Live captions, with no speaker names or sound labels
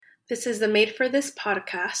This is the Made for This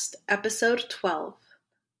podcast, episode 12.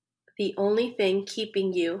 The only thing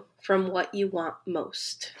keeping you from what you want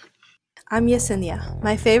most. I'm Yesenia.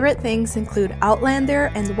 My favorite things include Outlander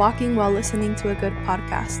and walking while listening to a good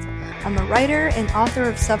podcast. I'm a writer and author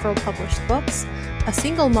of several published books, a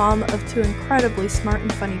single mom of two incredibly smart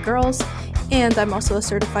and funny girls, and I'm also a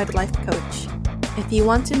certified life coach. If you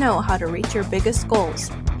want to know how to reach your biggest goals,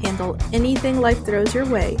 handle anything life throws your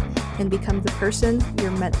way, and become the person you're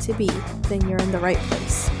meant to be, then you're in the right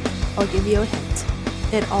place. I'll give you a hint.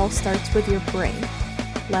 It all starts with your brain.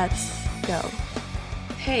 Let's go.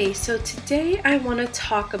 Hey, so today I want to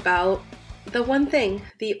talk about the one thing,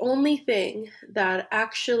 the only thing that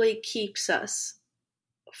actually keeps us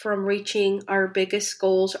from reaching our biggest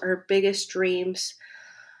goals, our biggest dreams,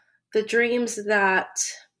 the dreams that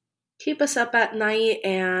keep us up at night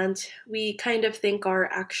and we kind of think are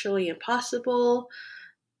actually impossible.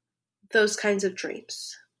 Those kinds of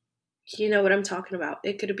dreams. You know what I'm talking about.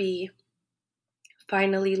 It could be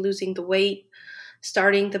finally losing the weight,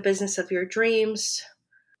 starting the business of your dreams,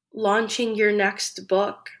 launching your next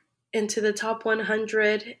book into the top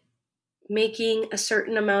 100, making a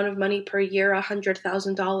certain amount of money per year,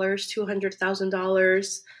 $100,000,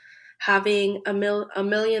 $200,000, having a $1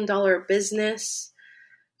 million business,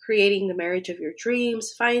 creating the marriage of your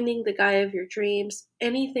dreams, finding the guy of your dreams,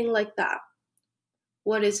 anything like that.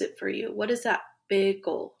 What is it for you? What is that big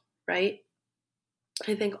goal, right?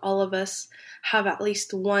 I think all of us have at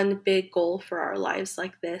least one big goal for our lives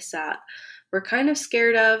like this that we're kind of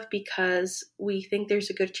scared of because we think there's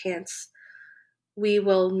a good chance we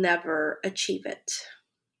will never achieve it.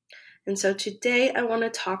 And so today I want to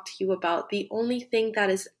talk to you about the only thing that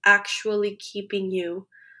is actually keeping you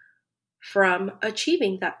from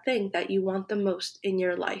achieving that thing that you want the most in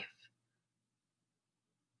your life.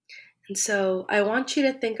 And so I want you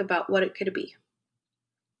to think about what it could be.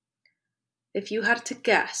 If you had to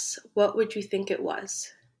guess, what would you think it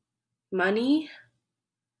was? Money?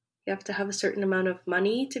 You have to have a certain amount of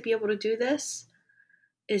money to be able to do this.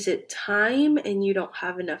 Is it time and you don't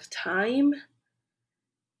have enough time?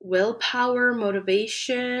 Willpower,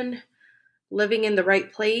 motivation, living in the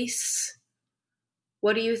right place?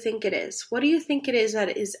 What do you think it is? What do you think it is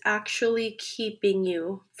that is actually keeping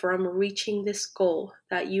you from reaching this goal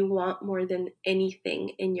that you want more than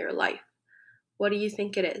anything in your life? What do you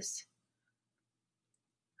think it is?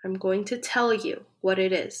 I'm going to tell you what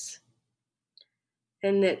it is.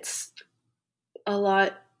 And it's a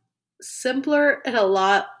lot simpler and a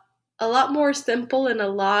lot more simple and a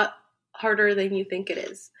lot harder than you think it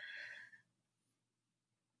is.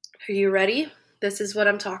 Are you ready? This is what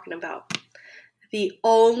I'm talking about. The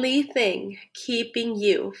only thing keeping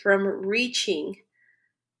you from reaching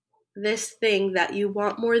this thing that you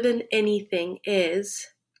want more than anything is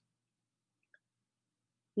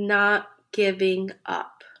not giving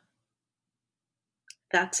up.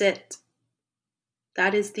 That's it.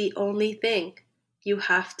 That is the only thing you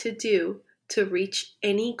have to do to reach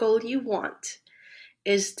any goal you want,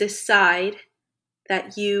 is decide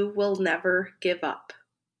that you will never give up.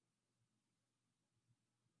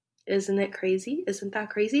 Isn't it crazy? Isn't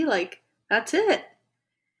that crazy? That's it.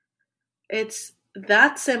 It's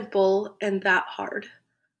that simple and that hard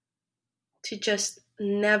to just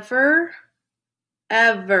never,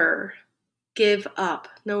 ever give up,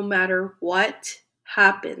 no matter what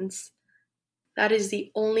happens. That is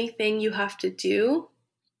the only thing you have to do.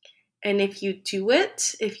 And if you do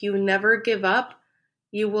it, if you never give up,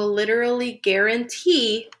 you will literally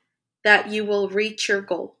guarantee that you will reach your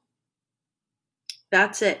goal.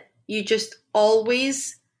 That's it. You just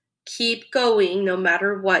always keep going no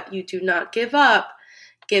matter what. You do not give up.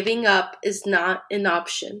 Giving up is not an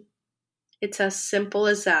option. It's as simple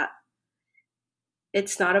as that.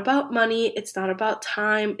 It's not about money. It's not about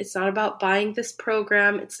time. It's not about buying this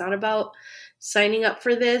program. It's not about signing up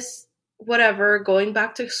for this, whatever, going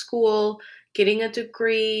back to school, getting a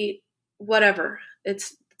degree, whatever.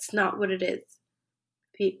 It's not what it is.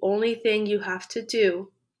 The only thing you have to do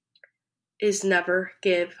is never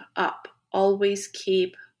give up. Always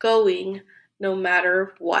keep going no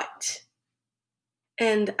matter what.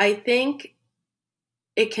 And I think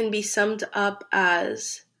it can be summed up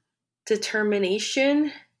as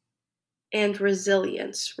determination and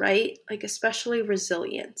resilience, right? Especially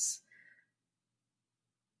resilience.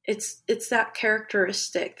 It's that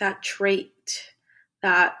characteristic, that trait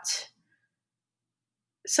that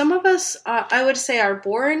some of us, I would say, are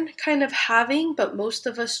born kind of having, but most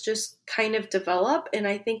of us just kind of develop. And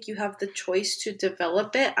I think you have the choice to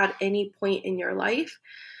develop it at any point in your life,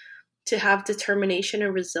 to have determination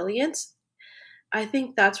and resilience. I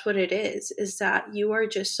think that's what it is that you are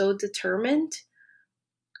just so determined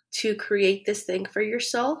to create this thing for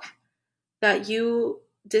yourself, that you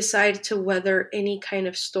decide to weather any kind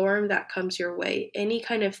of storm that comes your way, any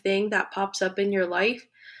kind of thing that pops up in your life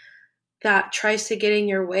that tries to get in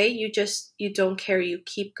your way. You don't care. You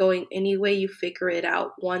keep going anyway. You figure it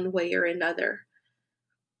out one way or another.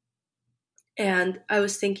 And I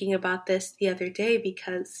was thinking about this the other day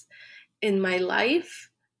because in my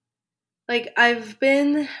life, like, I've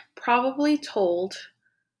been probably told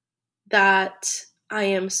that I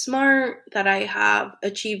am smart, that I have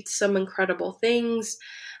achieved some incredible things.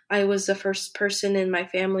 I was the first person in my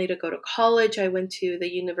family to go to college. I went to the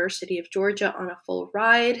University of Georgia on a full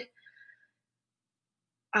ride.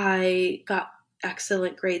 I got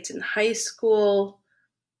excellent grades in high school.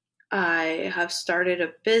 I have started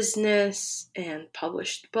a business and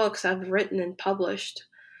published books. I've written and published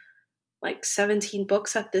like 17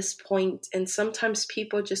 books at this point. And sometimes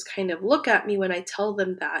people just kind of look at me when I tell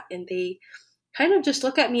them that, and they kind of just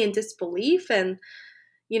look at me in disbelief and,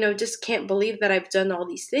 just can't believe that I've done all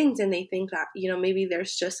these things. And they think that, maybe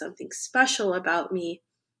there's just something special about me.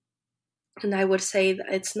 And I would say that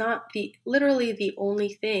it's not literally the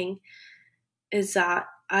only thing is that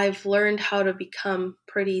I've learned how to become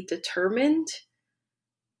pretty determined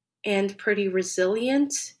and pretty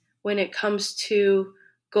resilient when it comes to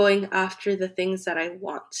going after the things that I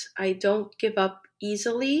want. I don't give up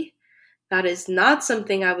easily. That is not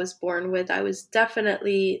something I was born with. I was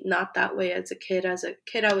definitely not that way as a kid. As a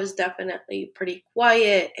kid, I was definitely pretty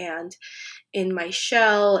quiet and in my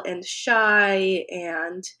shell and shy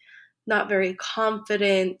and not very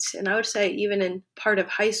confident. And I would say even in part of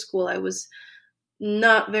high school, I was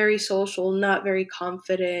not very social, not very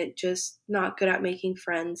confident, just not good at making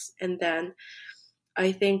friends. And then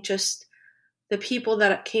I think just the people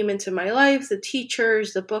that came into my life, the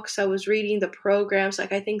teachers, the books I was reading, the programs,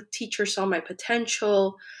 like, I think teachers saw my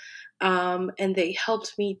potential, and they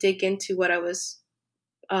helped me dig into what I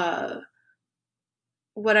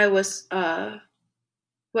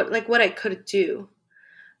could do.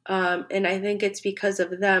 And I think it's because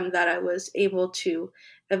of them that I was able to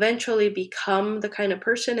eventually become the kind of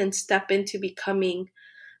person and step into becoming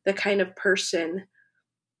the kind of person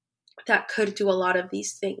that could do a lot of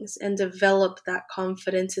these things and develop that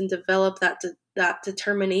confidence and develop that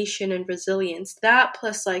determination and resilience. That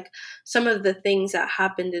plus like some of the things that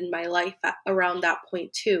happened in my life around that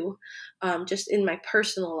point too, just in my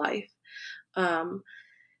personal life. And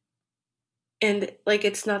like,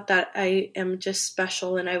 it's not that I am just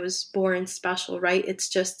special and I was born special, right? It's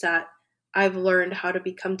just that I've learned how to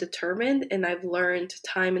become determined, and I've learned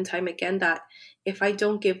time and time again that if I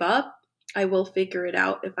don't give up, I will figure it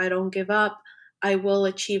out. If I don't give up, I will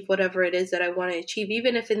achieve whatever it is that I want to achieve,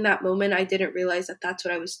 even if in that moment I didn't realize that that's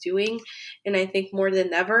what I was doing. And I think more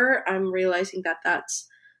than ever, I'm realizing that that's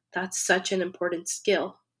such an important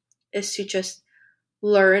skill, is to just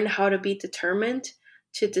learn how to be determined,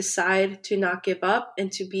 to decide to not give up, and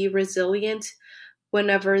to be resilient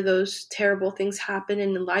whenever those terrible things happen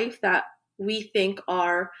in life that we think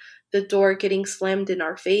are the door getting slammed in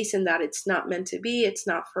our face, and that it's not meant to be, it's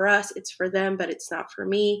not for us, it's for them, but it's not for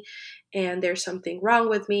me, and there's something wrong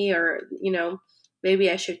with me, or, maybe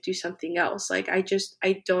I should do something else. Like, I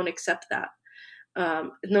don't accept that.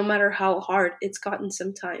 No matter how hard it's gotten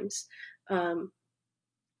sometimes.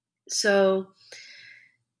 So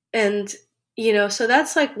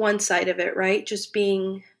that's like one side of it, right? Just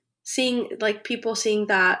seeing like people seeing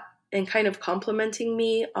that and kind of complimenting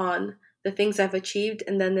me on the things I've achieved.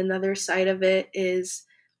 And then another side of it is,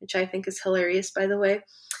 which I think is hilarious, by the way,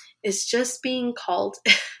 is just being called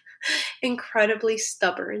incredibly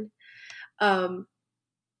stubborn.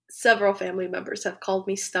 Several family members have called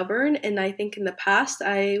me stubborn, and I think in the past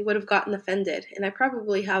I would have gotten offended, and I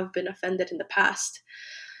probably have been offended in the past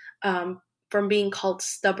from being called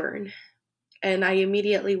stubborn. And I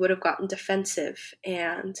immediately would have gotten defensive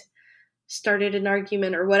and started an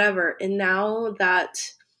argument or whatever. And now that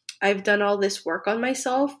I've done all this work on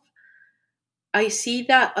myself, I see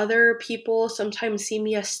that other people sometimes see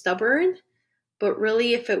me as stubborn, but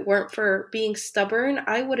really, if it weren't for being stubborn,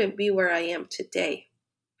 I wouldn't be where I am today.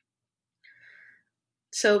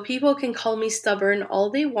 So people can call me stubborn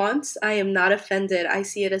all they want. I am not offended. I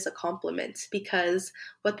see it as a compliment, because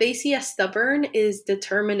what they see as stubborn is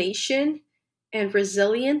determination and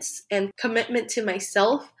resilience and commitment to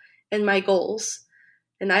myself and my goals.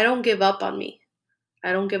 And I don't give up on me.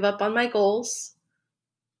 I don't give up on my goals.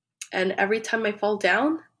 And every time I fall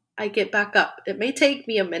down, I get back up. It may take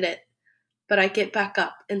me a minute, but I get back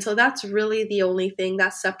up. And so that's really the only thing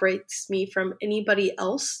that separates me from anybody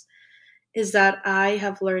else, is that I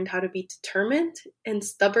have learned how to be determined and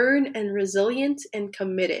stubborn and resilient and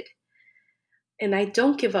committed. And I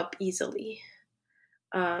don't give up easily.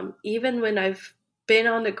 Even when I've been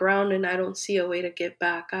on the ground and I don't see a way to get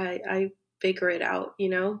back, I figure it out,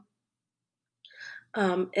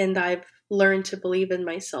 and I've learned to believe in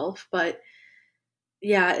myself. But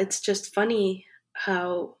yeah, it's just funny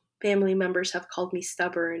how family members have called me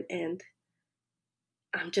stubborn, and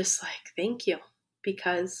I'm just like, thank you,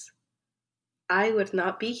 because I would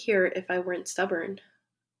not be here if I weren't stubborn.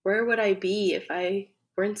 Where would I be if I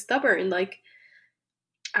weren't stubborn? Like,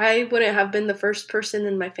 I wouldn't have been the first person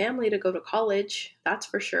in my family to go to college, that's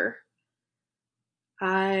for sure.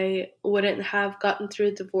 I wouldn't have gotten through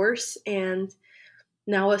a divorce and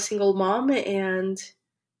now a single mom and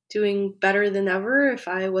doing better than ever if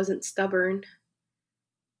I wasn't stubborn.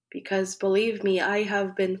 Because believe me, I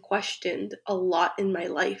have been questioned a lot in my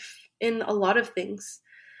life, in a lot of things.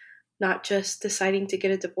 Not just deciding to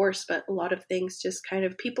get a divorce, but a lot of things, just kind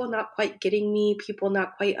of people not quite getting me, people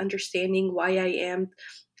not quite understanding why I am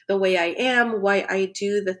the way I am, why I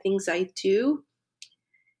do the things I do.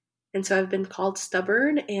 And so I've been called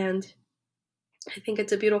stubborn, and I think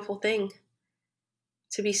it's a beautiful thing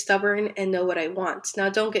to be stubborn and know what I want. Now,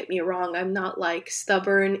 don't get me wrong, I'm not like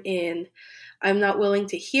stubborn in I'm not willing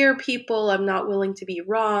to hear people, I'm not willing to be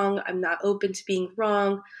wrong, I'm not open to being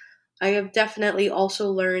wrong. I have definitely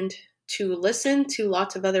also learned to listen to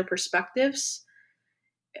lots of other perspectives,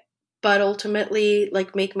 but ultimately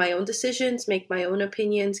like make my own decisions, make my own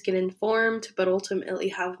opinions, get informed, but ultimately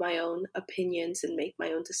have my own opinions and make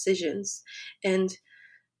my own decisions and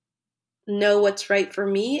know what's right for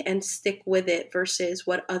me and stick with it versus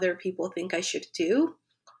what other people think I should do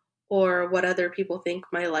or what other people think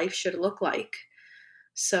my life should look like.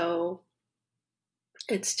 So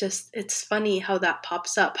it's funny how that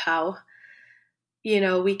pops up, how,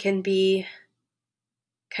 we can be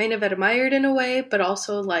kind of admired in a way, but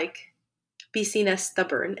also like be seen as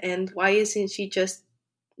stubborn. And why isn't she just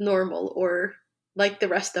normal or like the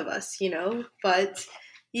rest of us, But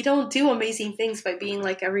you don't do amazing things by being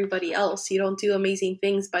like everybody else. You don't do amazing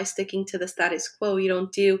things by sticking to the status quo. You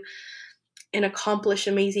don't do and accomplish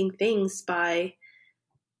amazing things by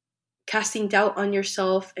casting doubt on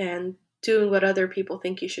yourself and doing what other people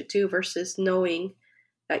think you should do versus knowing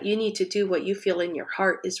that you need to do what you feel in your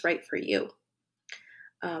heart is right for you.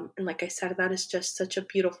 And like I said, that is just such a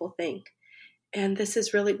beautiful thing. And this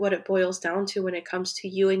is really what it boils down to when it comes to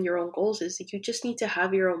you and your own goals, is that you just need to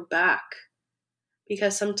have your own back.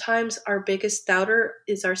 Because sometimes our biggest doubter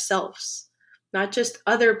is ourselves, not just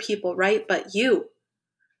other people, right? But you,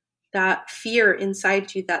 that fear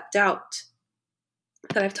inside you, that doubt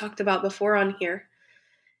that I've talked about before on here,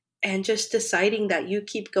 and just deciding that you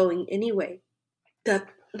keep going anyway, that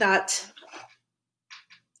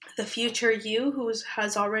the future you who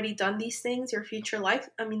has already done these things, your future life,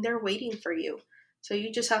 they're waiting for you. So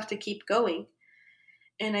you just have to keep going.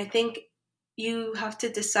 And I think you have to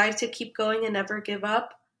decide to keep going and never give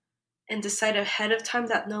up, and decide ahead of time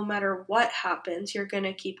that no matter what happens, you're going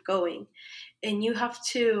to keep going. And you have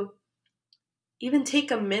to even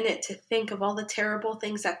take a minute to think of all the terrible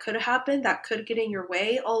things that could happen, that could get in your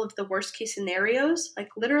way, all of the worst case scenarios. Like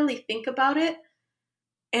literally think about it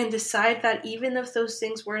and decide that even if those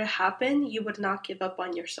things were to happen, you would not give up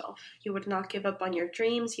on yourself. You would not give up on your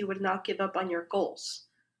dreams. You would not give up on your goals.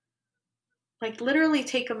 Like literally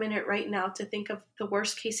take a minute right now to think of the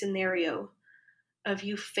worst case scenario of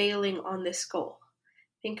you failing on this goal.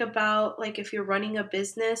 Think about like if you're running a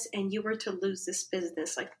business and you were to lose this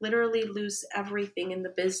business, like literally lose everything in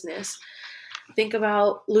the business. Think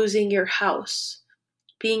about losing your house,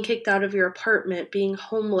 being kicked out of your apartment, being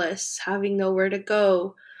homeless, having nowhere to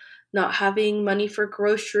go, not having money for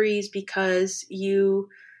groceries because you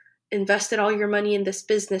invested all your money in this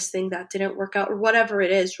business thing that didn't work out, or whatever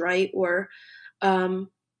it is, right? Or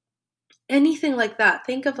anything like that.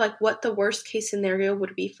 Think of like what the worst case scenario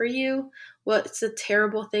would be for you. What's a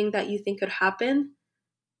terrible thing that you think could happen?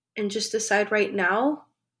 And just decide right now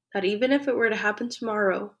that even if it were to happen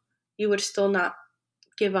tomorrow, you would still not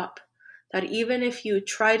give up. That even if you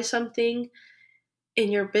tried something in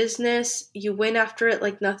your business, you went after it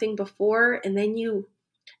like nothing before, and then you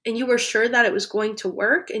were sure that it was going to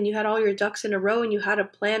work, and you had all your ducks in a row, and you had a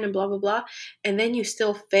plan and blah, blah, blah, and then you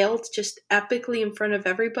still failed just epically in front of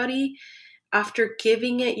everybody after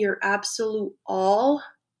giving it your absolute all.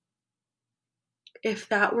 If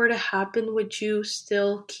that were to happen, would you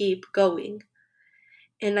still keep going?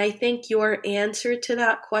 And I think your answer to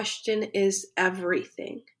that question is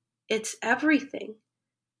everything. It's everything.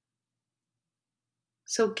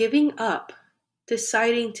 So giving up,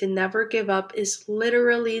 deciding to never give up, is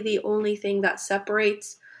literally the only thing that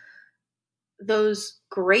separates those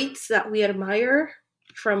greats that we admire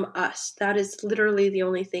from us. That is literally the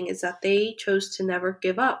only thing, is that they chose to never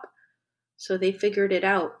give up. So they figured it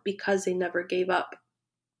out because they never gave up.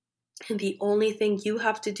 And the only thing you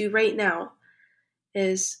have to do right now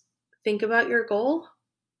is think about your goal,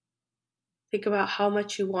 think about how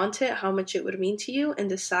much you want it, how much it would mean to you, and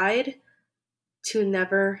decide to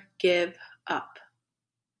never give up.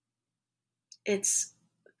 It's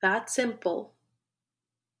that simple.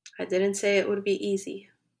 I didn't say it would be easy,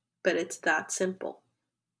 but it's that simple.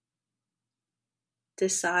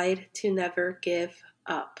 Decide to never give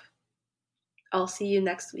up. I'll see you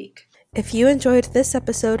next week. If you enjoyed this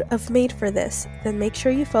episode of Made for This, then make sure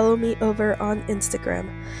you follow me over on Instagram.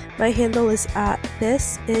 My handle is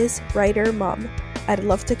 @thisiswritermom. I'd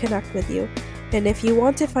love to connect with you. And if you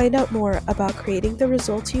want to find out more about creating the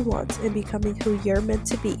results you want and becoming who you're meant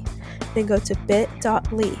to be, then go to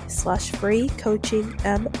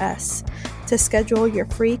bit.ly/freecoachingms to schedule your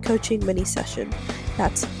free coaching mini session.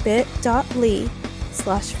 That's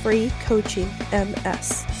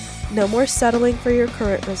bit.ly/freecoachingms. No more settling for your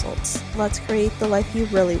current results. Let's create the life you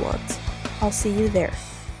really want. I'll see you there.